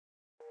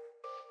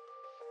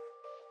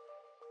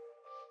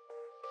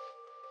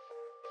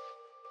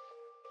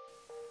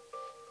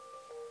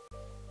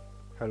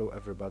Hello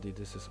everybody,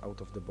 this is Out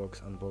of the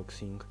Box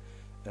Unboxing,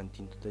 and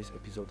in today's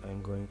episode I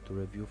am going to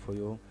review for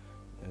you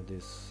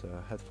these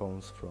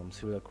headphones from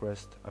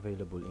SilverCrest,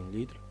 available in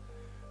Lidl.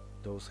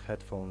 Those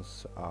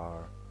headphones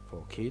are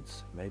for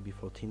kids, maybe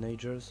for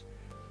teenagers,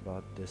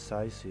 but the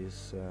size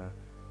is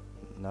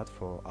not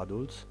for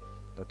adults,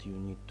 that you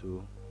need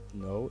to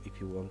know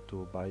if you want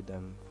to buy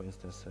them, for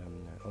instance,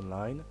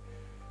 online.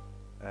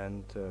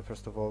 And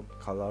first of all,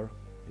 color,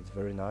 it's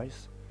very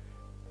nice.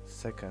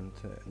 Second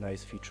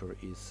nice feature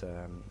is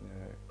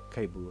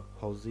cable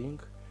housing.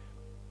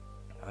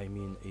 I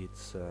mean,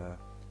 it's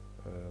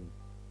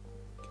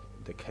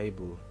the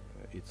cable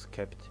it's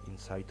kept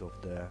inside of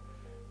the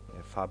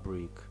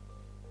fabric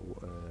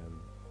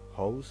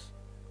hose.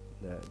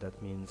 That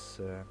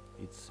means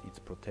it's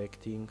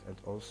protecting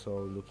and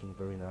also looking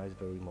very nice,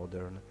 very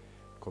modern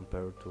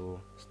compared to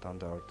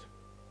standard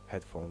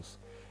headphones.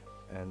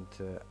 And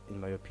in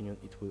my opinion,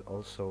 it will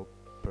also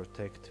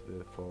protect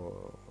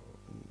for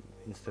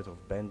instead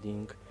of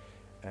bending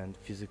and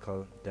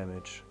physical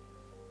damage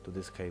to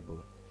this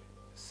cable.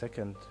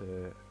 Second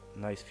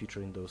nice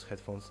feature in those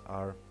headphones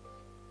are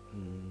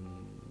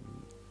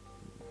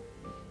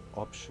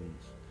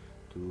options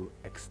to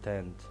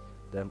extend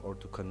them or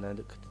to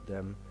connect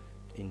them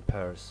in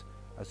pairs.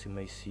 As you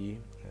may see,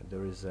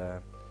 there is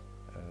a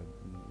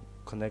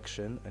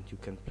connection, and you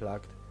can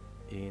plug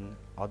in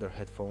other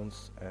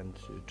headphones and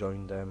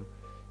join them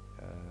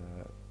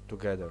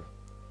together.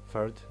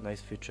 Third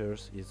nice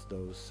features is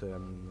those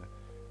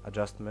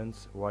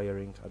adjustments,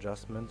 wiring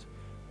adjustment.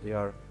 They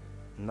are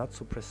not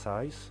so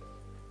precise,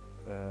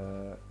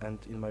 and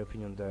in my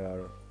opinion they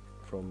are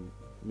from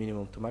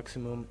minimum to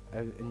maximum.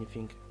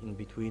 Anything in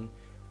between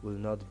will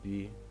not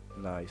be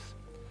nice.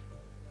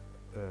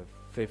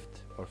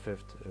 Fifth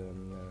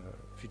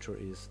feature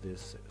is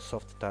this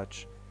soft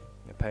touch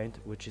paint,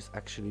 which is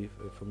actually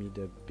for me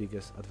the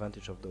biggest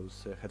advantage of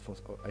those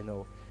headphones. I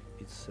know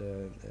it's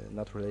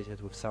not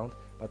related with sound,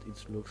 but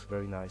it looks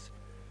very nice.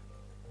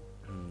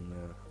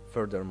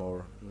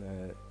 Furthermore,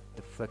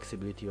 the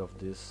flexibility of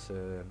this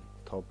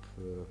top,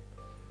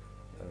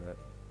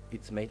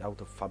 it's made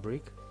out of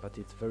fabric, but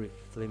it's very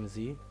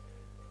flimsy,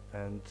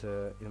 and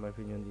in my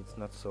opinion it's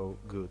not so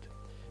good.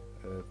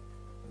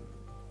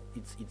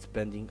 It's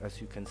bending, as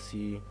you can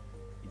see,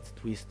 it's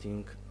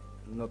twisting,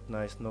 not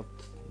nice, not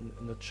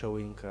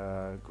showing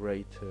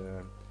great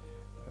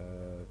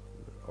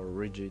or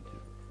rigid.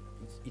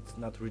 It's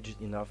not rigid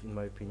enough in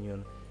my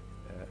opinion,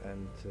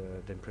 and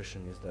the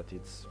impression is that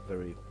it's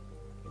very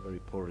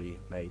poorly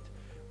made.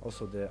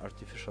 Also, the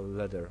artificial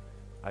leather,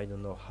 I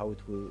don't know how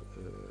it will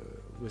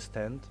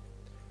withstand,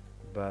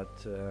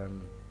 but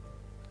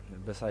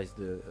besides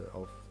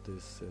of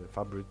this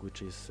fabric,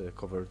 which is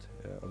covered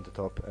on the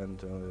top, and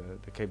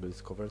the cable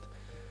is covered,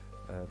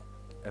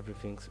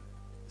 everything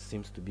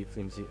seems to be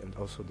flimsy. And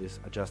also this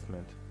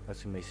adjustment,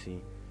 as you may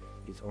see,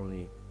 it's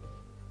only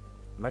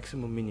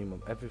maximum,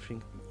 minimum.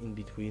 Everything in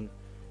between,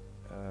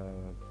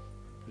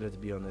 let's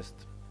be honest,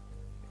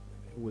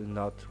 will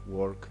not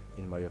work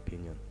in my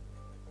opinion.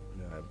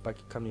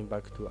 Coming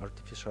back to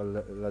artificial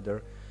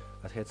leather,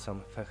 I had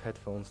some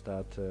headphones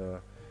that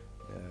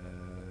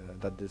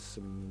this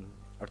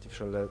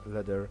artificial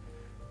leather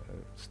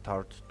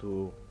start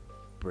to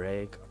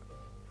break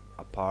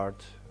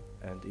apart,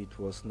 and it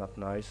was not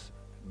nice.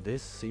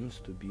 This seems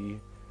to be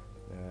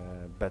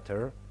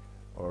better,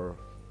 or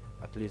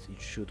at least it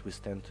should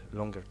withstand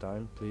longer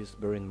time. Please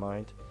bear in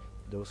mind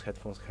those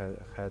headphones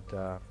had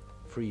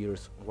 3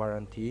 years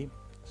warranty,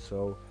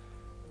 so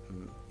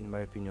in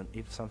my opinion,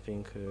 if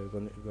something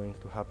going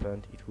to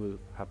happen, it will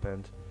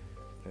happen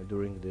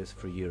during these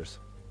 3 years.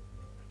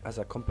 As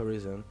a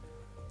comparison,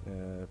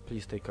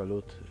 please take a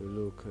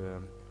look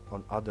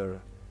on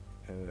other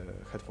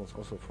headphones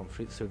also from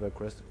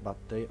SilverCrest, but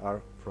they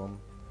are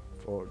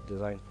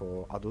designed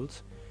for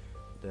adults.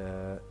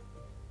 The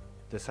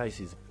size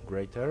is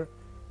greater.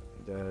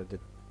 The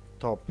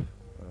top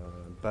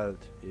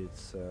belt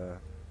it's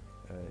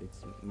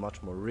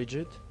much more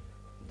rigid.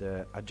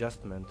 The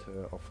adjustment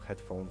of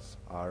headphones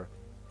are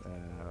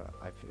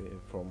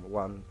from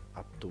 1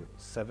 up to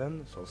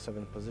 7, so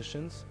 7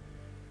 positions.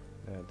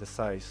 The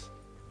size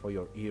for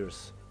your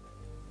ears,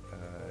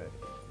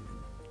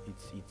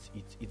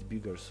 it's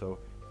bigger, so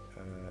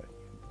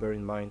bear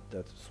in mind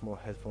that small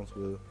headphones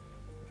will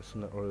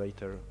sooner or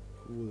later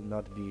will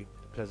not be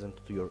pleasant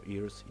to your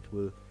ears.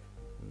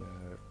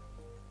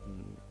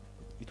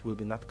 It will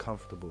be not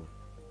comfortable.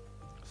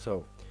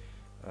 So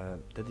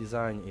the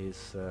design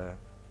is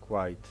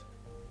quite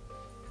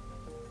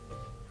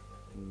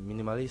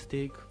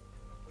minimalistic,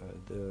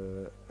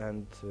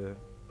 and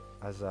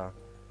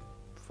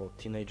for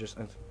teenagers,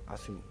 and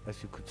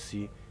as you could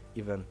see,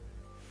 even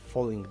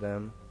folding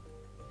them,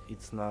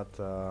 it's not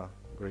a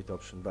great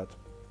option. But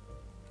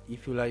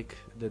if you like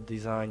the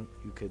design,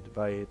 you could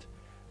buy it,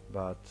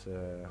 but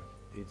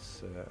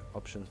it's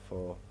option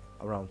for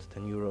around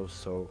 10 euros,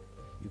 so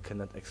you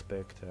cannot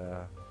expect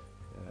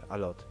a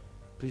lot.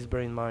 Please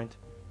bear in mind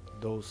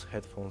those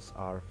headphones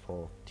are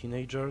for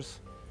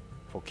teenagers,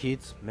 for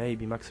kids,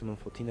 maybe maximum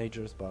for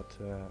teenagers, but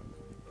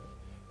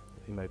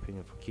in my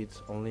opinion, for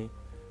kids only.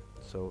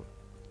 So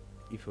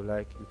if you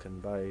like, you can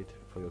buy it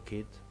for your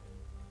kid,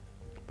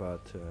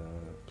 but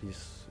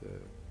please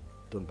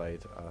don't buy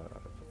it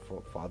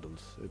for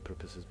adults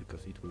purposes,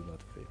 because it will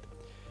not fit.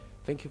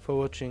 Thank you for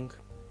watching.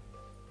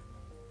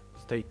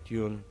 Stay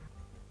tuned,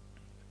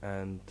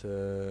 and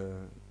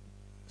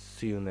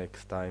see you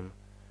next time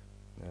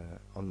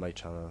on my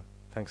channel.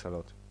 Thanks a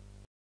lot.